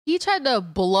He tried to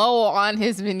blow on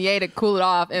his vignette to cool it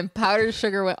off, and powdered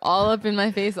sugar went all up in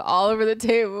my face, all over the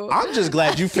table. I'm just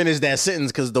glad you finished that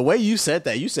sentence, because the way you said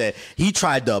that, you said he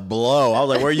tried to blow. I was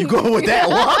like, where are you going with that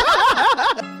one?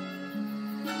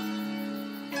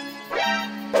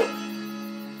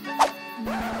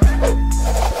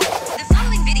 The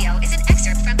following video is an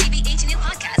excerpt from BBH New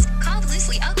podcast called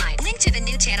Loosely Outlined. Link to the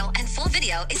new channel and full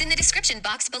video is in the description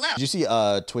box below. Did you see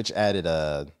Twitch added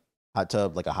a hot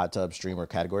tub, like a hot tub streamer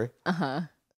category? Uh-huh.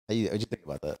 What'd you think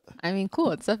about that? I mean,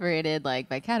 cool. It's separated like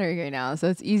by category now, so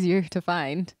it's easier to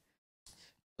find.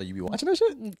 So you be watching that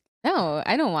shit? No,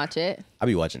 I don't watch it. I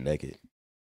be watching naked.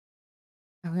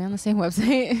 Are we on the same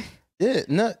website? Yeah,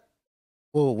 no.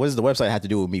 Well, what does the website have to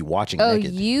do with me watching Oh,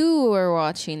 naked? you were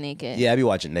watching naked. Yeah, I be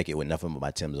watching naked with nothing but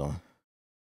my Timbs on.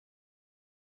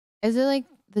 Is it like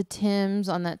the Tims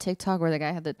on that TikTok where the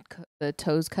guy had the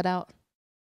toes cut out?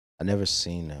 I never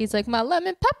seen that. He's like, my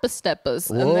lemon pepper steppers.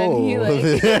 Whoa. And then he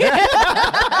like...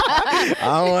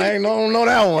 I don't know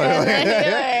that one. And then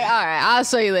he like, all right, I'll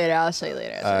show you later.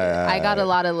 I got a right.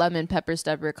 lot of lemon pepper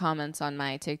stepper comments on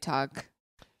my TikTok.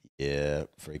 Yeah,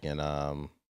 freaking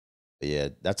yeah,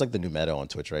 that's like the new meta on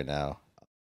Twitch right now.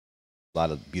 A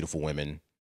lot of beautiful women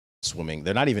swimming.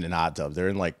 They're not even in hot tubs. They're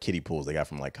in like kiddie pools they got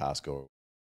from like Costco.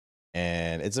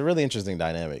 And it's a really interesting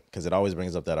dynamic because it always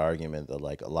brings up that argument that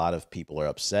like a lot of people are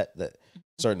upset that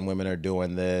certain women are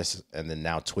doing this, and then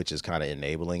now Twitch is kind of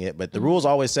enabling it. But the rules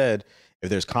always said if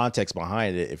there's context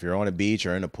behind it, if you're on a beach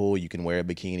or in a pool, you can wear a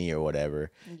bikini or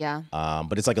whatever. Yeah.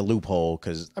 But it's like a loophole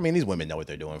because I mean these women know what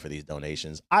they're doing for these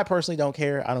donations. I personally don't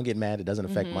care. I don't get mad. It doesn't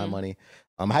affect my money.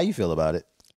 How you feel about it?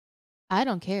 I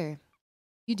don't care.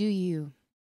 You do you.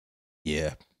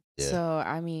 Yeah. So,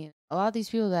 I mean, a lot of these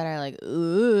people that are like,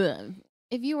 ugh,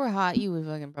 if you were hot, you would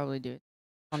fucking probably do it.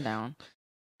 Calm down.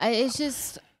 It's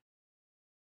just,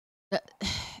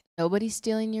 nobody's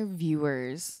stealing your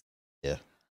viewers. Yeah.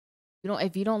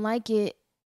 If you don't like it,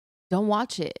 don't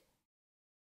watch it.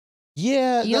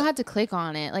 Yeah. You don't have to click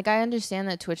on it. Like, I understand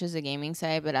that Twitch is a gaming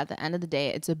site, but at the end of the day,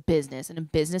 it's a business, and a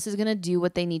business is going to do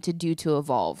what they need to do to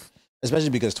evolve.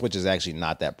 Especially because Twitch is actually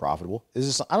not that profitable. I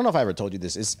don't know if I ever told you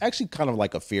this. It's actually kind of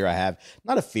like a fear I have.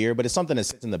 Not a fear, but it's something that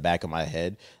sits in the back of my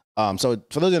head. So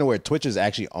for those who know, where Twitch is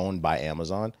actually owned by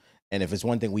Amazon. And if it's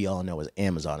one thing we all know is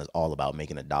Amazon is all about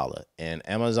making a dollar. And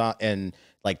Amazon and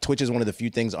like Twitch is one of the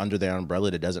few things under their umbrella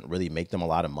that doesn't really make them a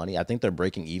lot of money. I think they're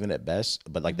breaking even at best,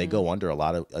 but like they go under a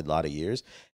lot of years.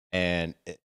 And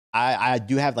I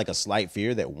do have like a slight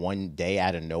fear that one day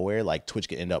out of nowhere, like Twitch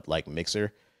could end up like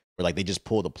Mixer, where like they just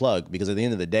pull the plug, because at the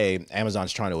end of the day,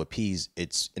 Amazon's trying to appease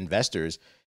its investors,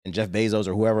 and Jeff Bezos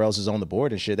or whoever else is on the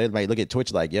board and shit. They might look at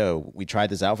Twitch like, yo, we tried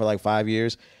this out for like 5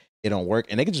 years. It don't work.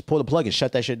 And they can just pull the plug and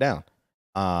shut that shit down.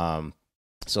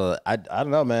 So I don't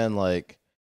know, man. Like,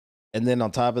 and then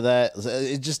on top of that,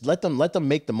 it just let them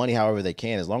make the money however they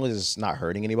can, as long as it's not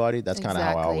hurting anybody. That's kind of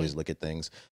how I always look at things.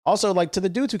 Also, like, to the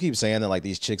dudes who keep saying that like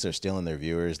these chicks are stealing their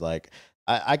viewers, like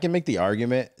I can make the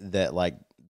argument that like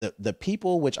the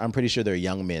people, which I'm pretty sure they're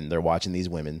young men, they're watching these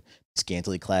women,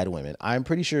 scantily clad women. I'm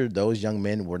pretty sure those young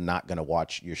men were not going to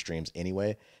watch your streams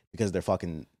anyway, because they're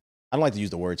fucking, I don't like to use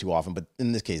the word too often, but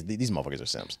in this case, these motherfuckers are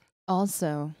simps.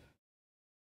 Also,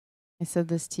 I said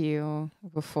this to you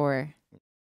before.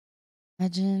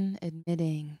 Imagine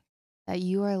admitting that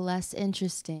you are less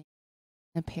interesting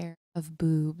than a pair of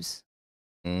boobs.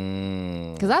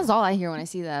 Because that's all I hear when I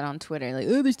see that on Twitter. Like,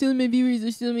 oh, they're stealing my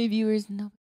viewers.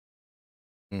 No.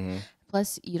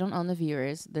 Plus, you don't own the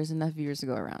viewers. There's enough viewers to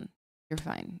go around. You're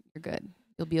fine. You're good.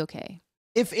 You'll be okay.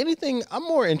 If anything, I'm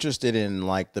more interested in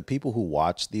like the people who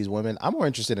watch these women. I'm more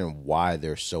interested in why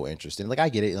they're so interested. Like, I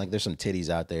get it. Like, there's some titties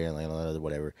out there and like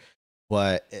whatever.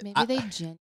 But maybe they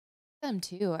genuinely them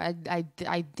too. I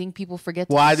think people forget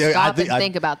to stop and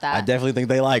think about that. I definitely think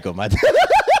they like them.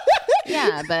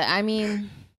 Yeah, but I mean,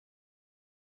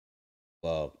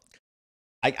 well,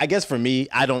 I guess for me,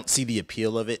 I don't see the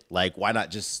appeal of it. Like, why not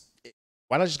just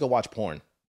go watch porn?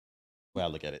 Well,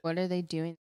 I look at it. What are they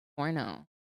doing? Porno.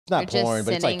 It's not porn,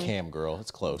 but it's like cam girl.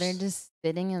 It's close. They're just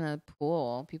sitting in a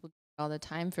pool. People do it all the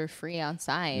time for free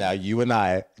outside. Now, you and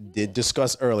I did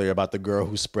discuss earlier about the girl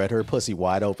who spread her pussy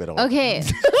wide open. Okay.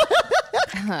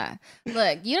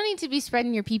 Look, you don't need to be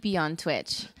spreading your pee-pee on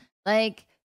Twitch. Like,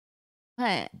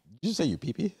 what? Did you say your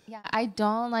pee-pee? Yeah, I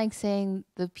don't like saying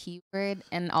the P word,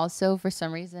 and also for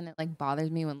some reason it like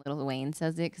bothers me when Lil Wayne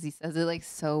says it, because he says it like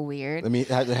so weird. I mean,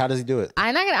 how does he do it?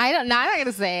 I'm not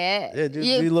gonna say it.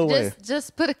 Yeah, do Lil Wayne.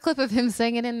 Just put a clip of him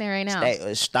saying it in there right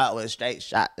now. Start with straight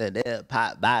shot and then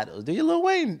pop bottles. Do you Lil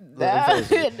Wayne?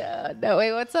 No.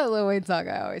 Wait, what's that Lil Wayne song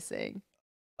I always sing?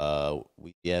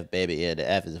 We have baby in the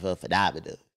F is for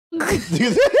phenomenal.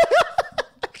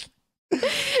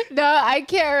 No, I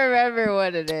can't remember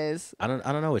what it is. I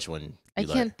don't know which one. I you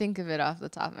can't like. think of it off the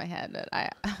top of my head, but I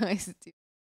always do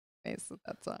with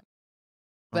that song.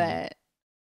 But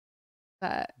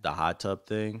The hot tub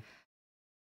thing.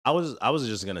 I was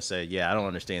just gonna say, yeah, I don't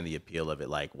understand the appeal of it,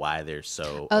 like why they're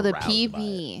so the aroused by it.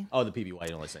 PB. Oh, the PB. Why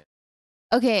you don't like saying?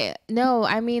 Okay, no,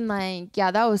 I mean like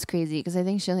yeah, that was crazy because I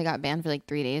think she only got banned for like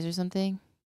 3 days or something.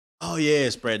 Oh yeah,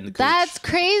 spreading the cooch. That's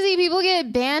crazy. People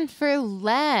get banned for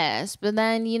less, but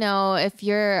then you know if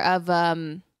you're of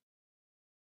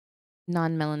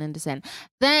non-melanin descent,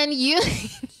 then you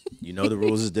You know the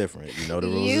rules is different. You know the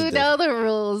rules. You know the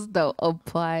rules don't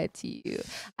apply to you.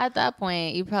 At that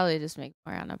point, you probably just make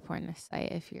more on a porn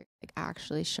site if you're like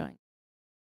actually showing.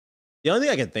 The only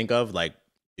thing I can think of, like,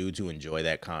 dudes who enjoy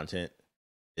that content,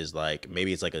 is like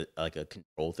maybe it's like a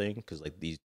control thing because like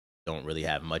these don't really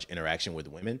have much interaction with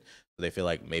women, so they feel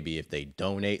like maybe if they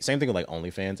donate, same thing with like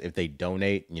OnlyFans, if they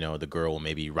donate, you know, the girl will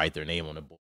maybe write their name on the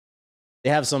board. They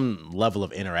have some level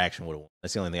of interaction with a woman.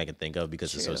 That's the only thing I can think of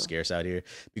because it's so scarce out here.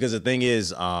 Because the thing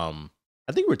is, I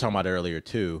think we were talking about it earlier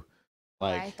too.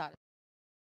 Like, I thought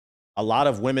a lot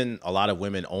of women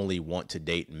only want to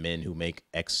date men who make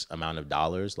X amount of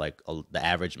dollars. Like the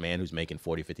average man who's making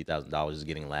 $40,000-$50,000 is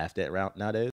getting laughed at nowadays.